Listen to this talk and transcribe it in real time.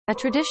A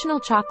traditional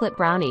chocolate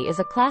brownie is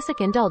a classic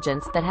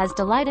indulgence that has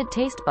delighted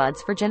taste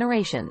buds for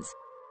generations.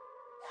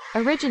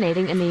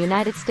 Originating in the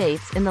United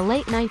States in the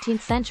late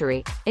 19th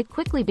century, it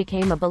quickly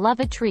became a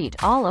beloved treat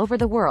all over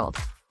the world.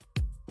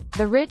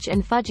 The rich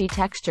and fudgy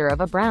texture of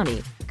a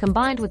brownie,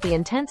 combined with the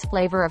intense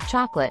flavor of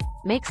chocolate,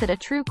 makes it a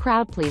true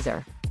crowd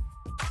pleaser.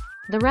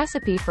 The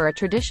recipe for a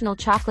traditional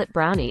chocolate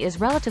brownie is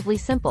relatively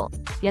simple,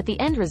 yet the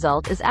end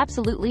result is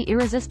absolutely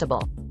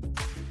irresistible.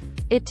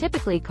 It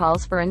typically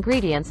calls for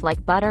ingredients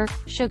like butter,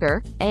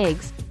 sugar,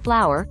 eggs,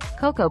 flour,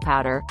 cocoa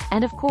powder,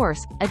 and of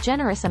course, a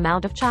generous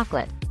amount of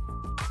chocolate.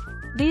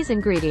 These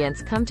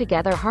ingredients come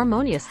together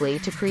harmoniously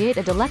to create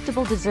a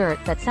delectable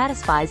dessert that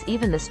satisfies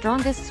even the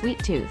strongest sweet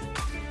tooth.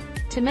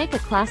 To make a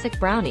classic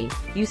brownie,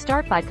 you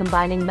start by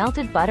combining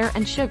melted butter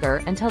and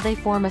sugar until they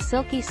form a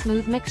silky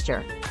smooth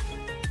mixture.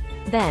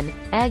 Then,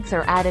 eggs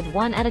are added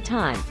one at a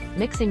time,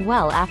 mixing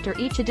well after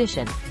each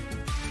addition.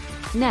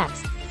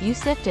 Next, you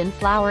sift in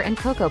flour and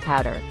cocoa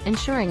powder,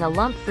 ensuring a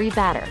lump-free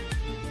batter.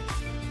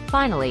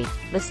 Finally,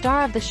 the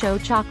star of the show,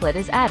 chocolate,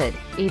 is added,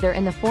 either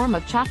in the form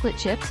of chocolate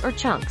chips or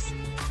chunks.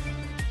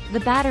 The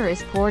batter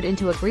is poured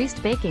into a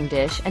greased baking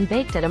dish and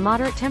baked at a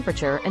moderate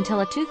temperature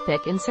until a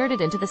toothpick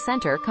inserted into the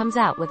center comes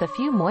out with a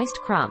few moist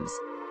crumbs.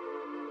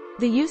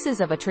 The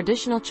uses of a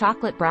traditional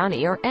chocolate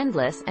brownie are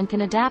endless and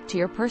can adapt to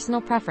your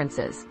personal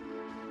preferences.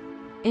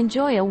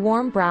 Enjoy a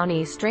warm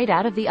brownie straight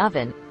out of the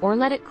oven, or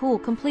let it cool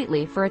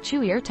completely for a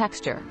chewier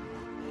texture.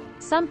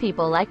 Some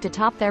people like to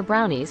top their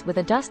brownies with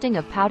a dusting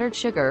of powdered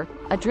sugar,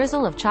 a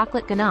drizzle of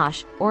chocolate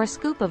ganache, or a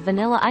scoop of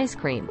vanilla ice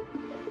cream.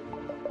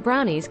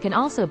 Brownies can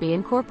also be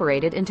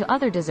incorporated into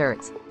other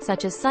desserts,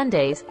 such as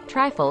sundaes,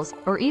 trifles,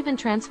 or even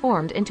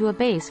transformed into a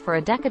base for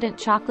a decadent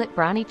chocolate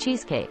brownie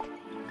cheesecake.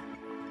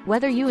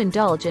 Whether you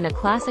indulge in a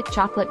classic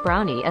chocolate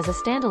brownie as a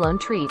standalone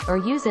treat or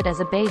use it as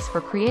a base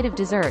for creative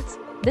desserts,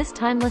 this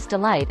timeless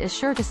delight is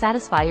sure to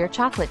satisfy your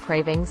chocolate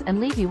cravings and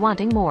leave you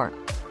wanting more.